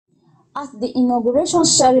At the inauguration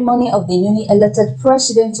ceremony of the newly elected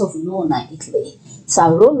president of Nunai, Italy,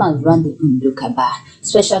 Sir Roland Randy Ndukaba,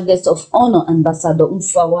 special guest of honor Ambassador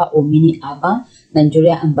Mfawa Omini Abba,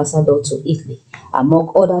 Nigeria ambassador to Italy,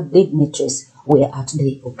 among other dignitaries, were at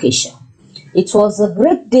the occasion. It was a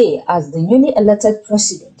great day as the newly elected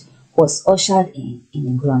president was ushered in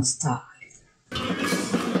a grand style.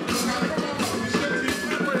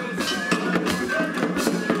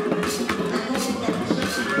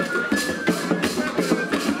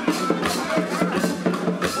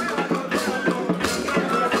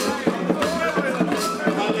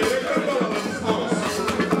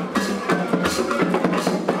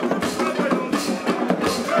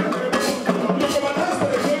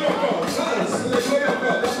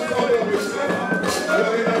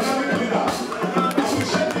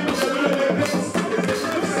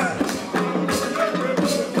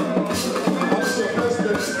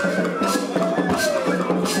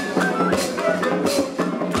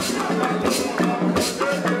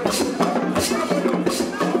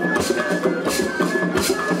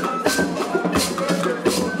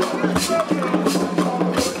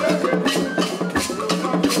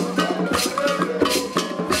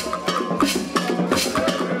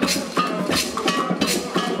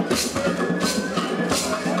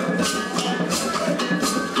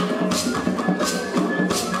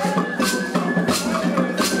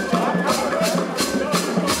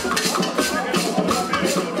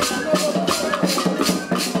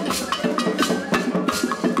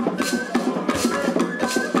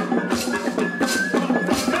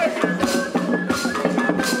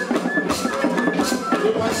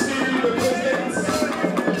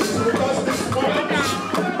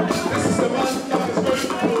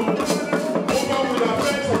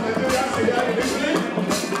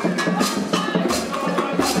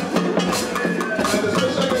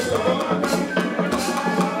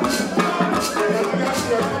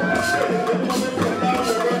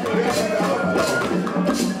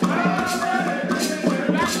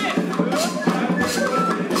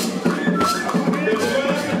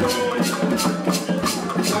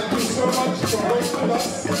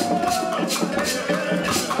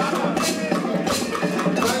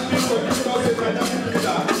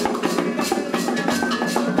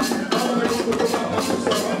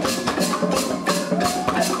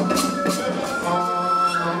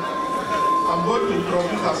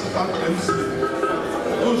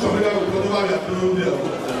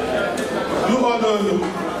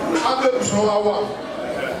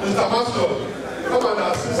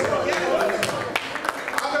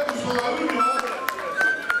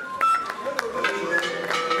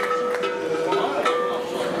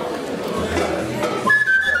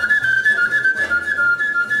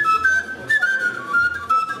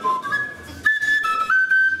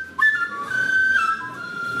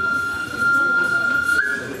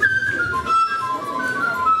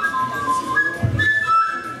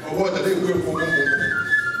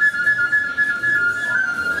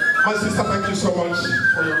 My sister, thank you so much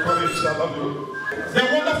for your courage. I love you. The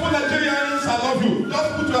wonderful Nigerians, I love you.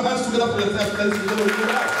 Just put your hands together for yourself. Let's do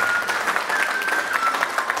that.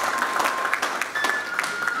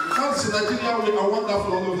 Because Nigeria, we are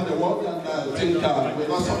wonderful all over the world, and I think we're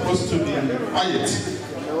not supposed to be quiet.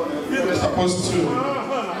 We're supposed to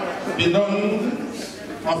be known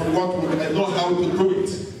of what we know how to do it.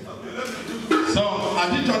 So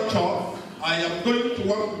at D-LotShow, I am going to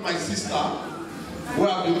work with my sister, who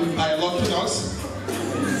have been piloting us,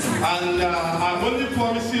 and I'm only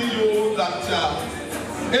promising you that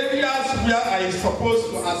areas where I am supposed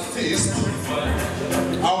to assist,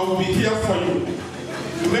 I will be here for you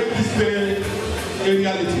to make this day a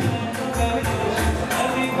reality.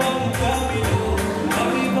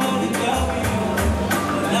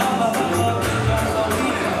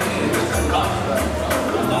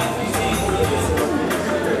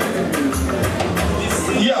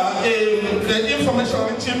 The information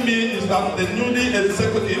reaching me is that the newly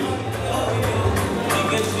executive,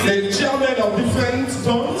 the chairman of different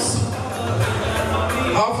zones,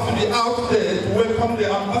 have to be out there to welcome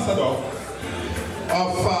the ambassador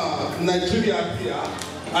of Nigeria here.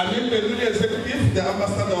 I mean the newly executive, the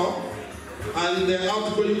ambassador, and the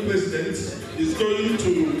outgoing president is going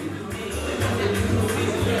to,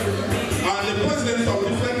 and the presidents of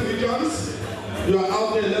different regions, you are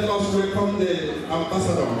out there, let us welcome the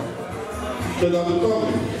ambassador. So that will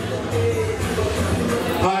come.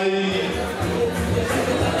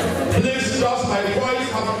 Please just my voice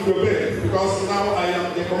has to obey because now I am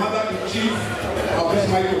the commander-in-chief of this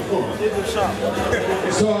microphone.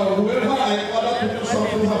 So whoever I order to do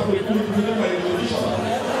something has to do it within my jurisdiction.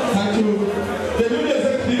 Thank you. The new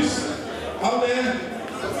executives out there,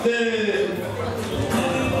 the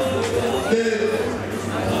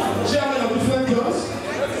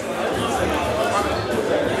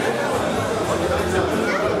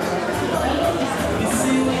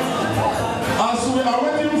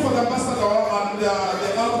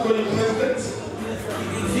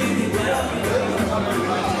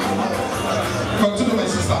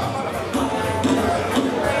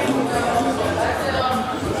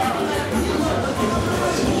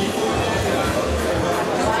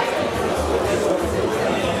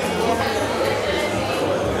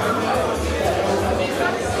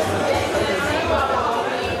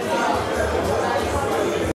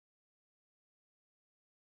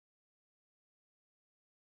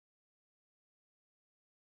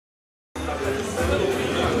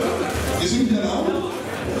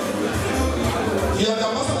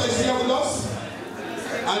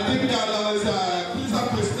think that is please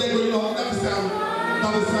have to stay going on. That is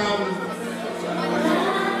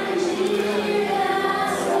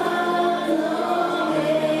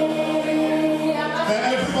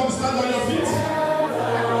everyone stand on your feet.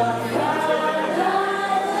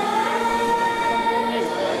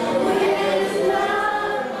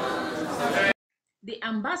 The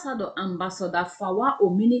Ambassador Fawa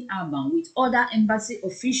Omini Aban with other embassy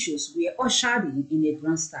officials were ushered in a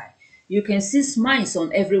grand style. You can see smiles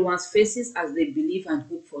on everyone's faces as they believe and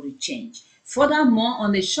hope for a change. Furthermore,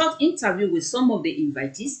 on a short interview with some of the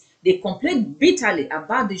invitees, they complained bitterly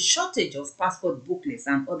about the shortage of passport booklets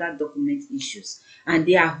and other document issues, and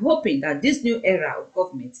they are hoping that this new era of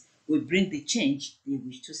government will bring the change they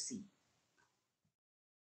wish to see.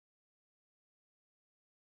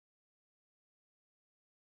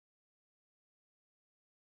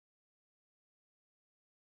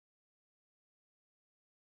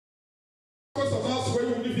 First of all, when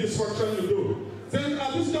you give the instruction, you do. Then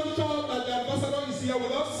at this juncture that the ambassador is here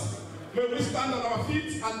with us, may we stand on our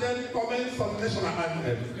feet and then comment on the national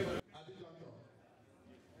anthem.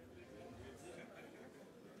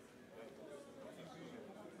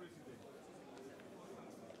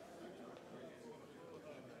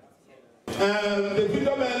 The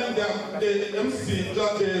video man, the MC,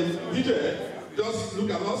 just the DJ, just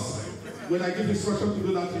look at us. When I give instruction to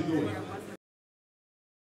do that, you do it.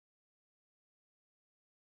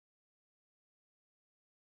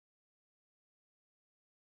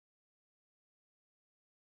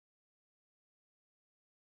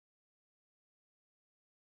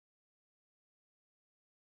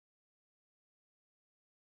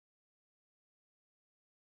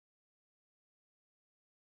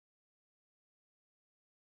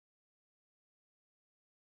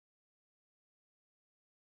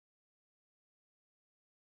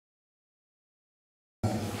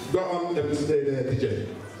 Go on, let me stay there, DJ.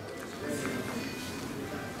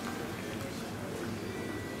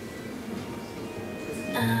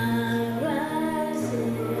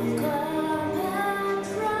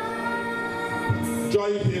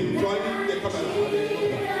 Join him, the comment.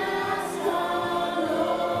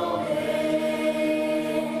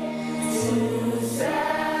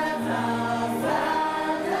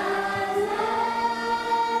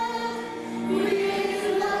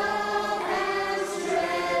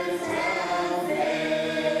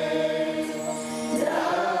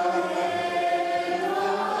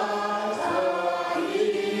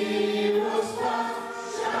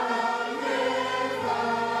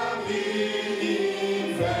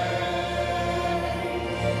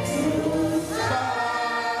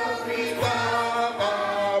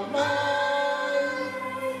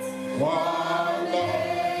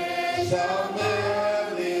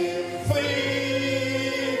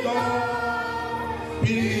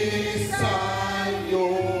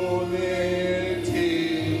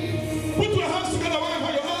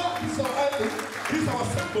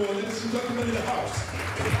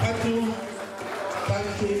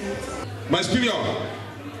 My superior,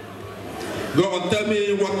 go on, tell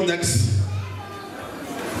me what next.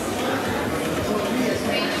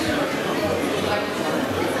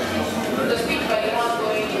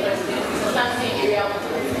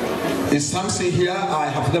 Is Samson here? I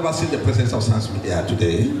have never seen the presence of Samson here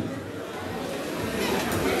today.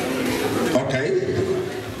 Okay.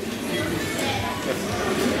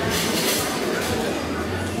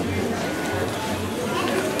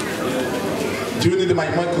 Do you need my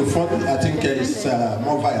microphone? I think it's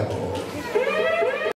more viable.